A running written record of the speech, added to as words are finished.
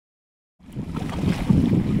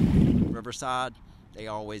Riverside, they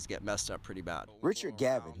always get messed up pretty bad. Richard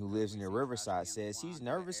Gavin, who lives near Riverside, says he's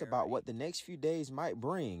nervous about what the next few days might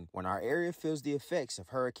bring when our area feels the effects of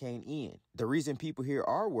Hurricane Ian. The reason people here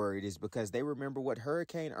are worried is because they remember what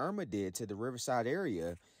Hurricane Irma did to the Riverside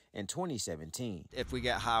area in 2017. If we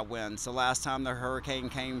get high winds, the last time the hurricane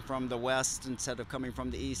came from the west instead of coming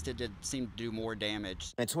from the east, it did seem to do more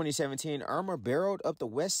damage. In 2017, Irma barreled up the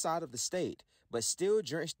west side of the state, but still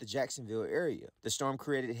drenched the Jacksonville area. The storm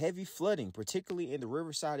created heavy flooding, particularly in the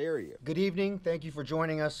Riverside area. Good evening. Thank you for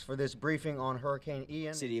joining us for this briefing on Hurricane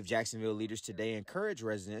Ian. City of Jacksonville leaders today encourage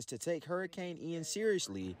residents to take Hurricane Ian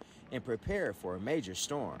seriously and prepare for a major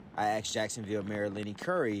storm. I asked Jacksonville Mayor Lenny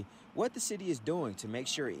Curry what the city is doing to make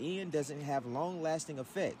sure Ian doesn't have long-lasting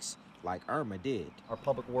effects like Irma did. Our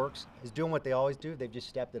public works is doing what they always do. They've just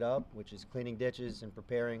stepped it up, which is cleaning ditches and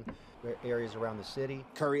preparing areas around the city.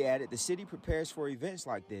 Curry added the city prepares for events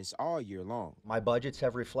like this all year long. Recent budgets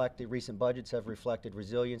have reflected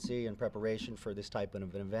resiliency and preparation for this type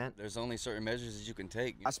of an event. There's only certain measures that you can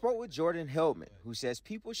take. I spoke with Jordan Heldman, who says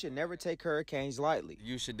people should never take hurricanes lightly.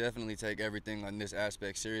 You should definitely take everything on this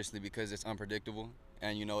aspect seriously because it's unpredictable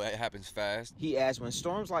and you know it happens fast. He adds when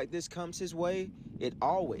storms like this comes his way, it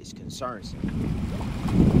always concerns him.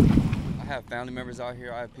 I have family members out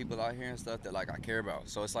here, I have people out here and stuff that I care about.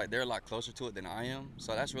 So it's like they're a lot closer to it than I am.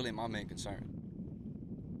 So that's really my main concern.